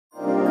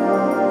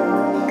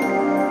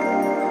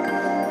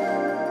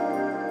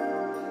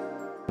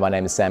My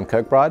name is Sam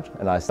Kirkbride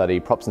and I study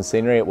props and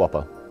scenery at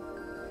WAAPA.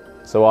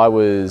 So I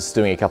was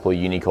doing a couple of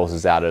uni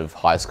courses out of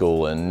high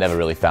school and never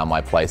really found my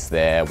place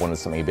there. Wanted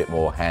something a bit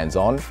more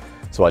hands-on.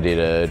 So I did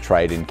a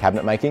trade in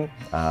cabinet making.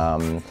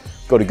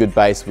 Got a good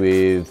base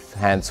with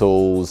hand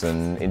tools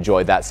and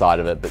enjoyed that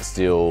side of it, but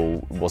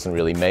still wasn't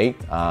really me.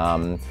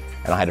 And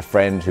I had a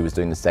friend who was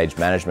doing the stage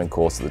management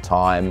course at the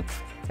time,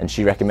 and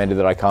she recommended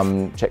that I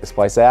come check this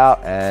place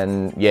out,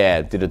 and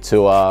yeah, did a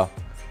tour,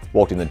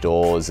 walked in the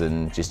doors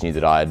and just knew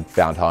that I'd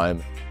found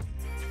home.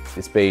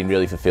 It's been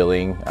really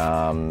fulfilling.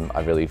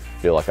 I really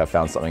feel like I've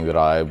found something that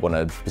I want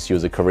to pursue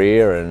as a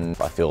career, and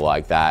I feel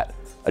like that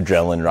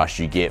adrenaline rush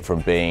you get from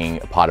being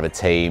a part of a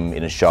team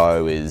in a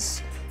show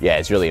is, yeah,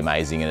 it's really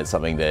amazing, and it's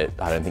something that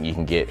I don't think you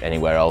can get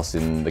anywhere else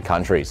in the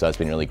country, so it's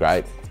been really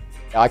great.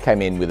 I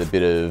came in with a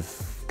bit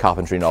of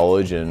carpentry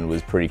knowledge and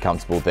was pretty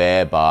comfortable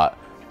there, but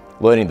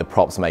learning the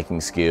props making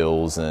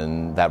skills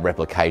and that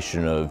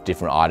replication of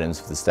different items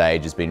for the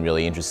stage has been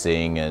really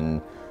interesting,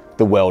 and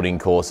the welding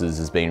courses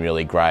has been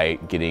really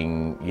great,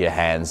 getting your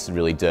hands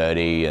really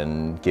dirty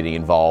and getting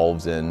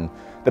involved, and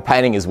the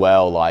painting as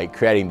well, like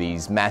creating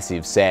these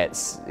massive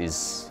sets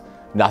is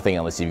nothing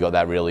unless you've got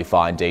that really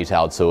fine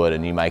detail to it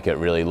and you make it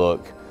really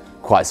look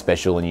quite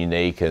special and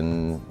unique,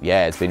 and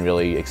yeah, it's been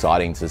really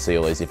exciting to see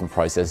all these different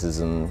processes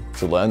and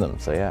to learn them,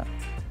 so yeah.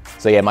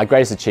 So yeah, my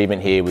greatest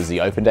achievement here was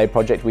the open day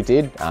project we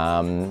did.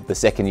 The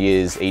second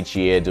years each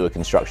year do a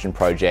construction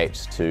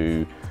project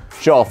to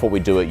show off what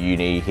we do at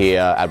uni here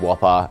at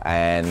WAAPA,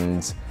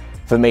 and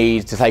for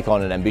me to take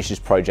on an ambitious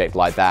project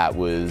like that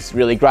was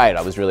really great.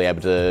 I was really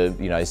able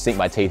to, sink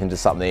my teeth into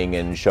something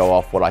and show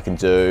off what I can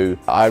do.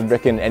 I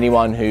reckon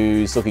anyone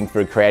who's looking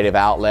for a creative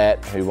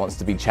outlet, who wants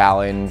to be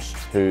challenged,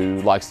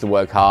 who likes to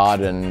work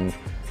hard and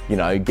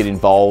get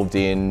involved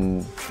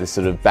in the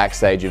sort of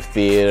backstage of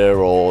theatre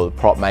or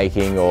prop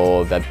making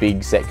or the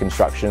big set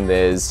construction,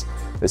 there's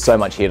so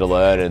much here to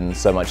learn and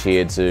so much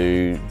here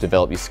to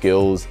develop your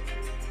skills.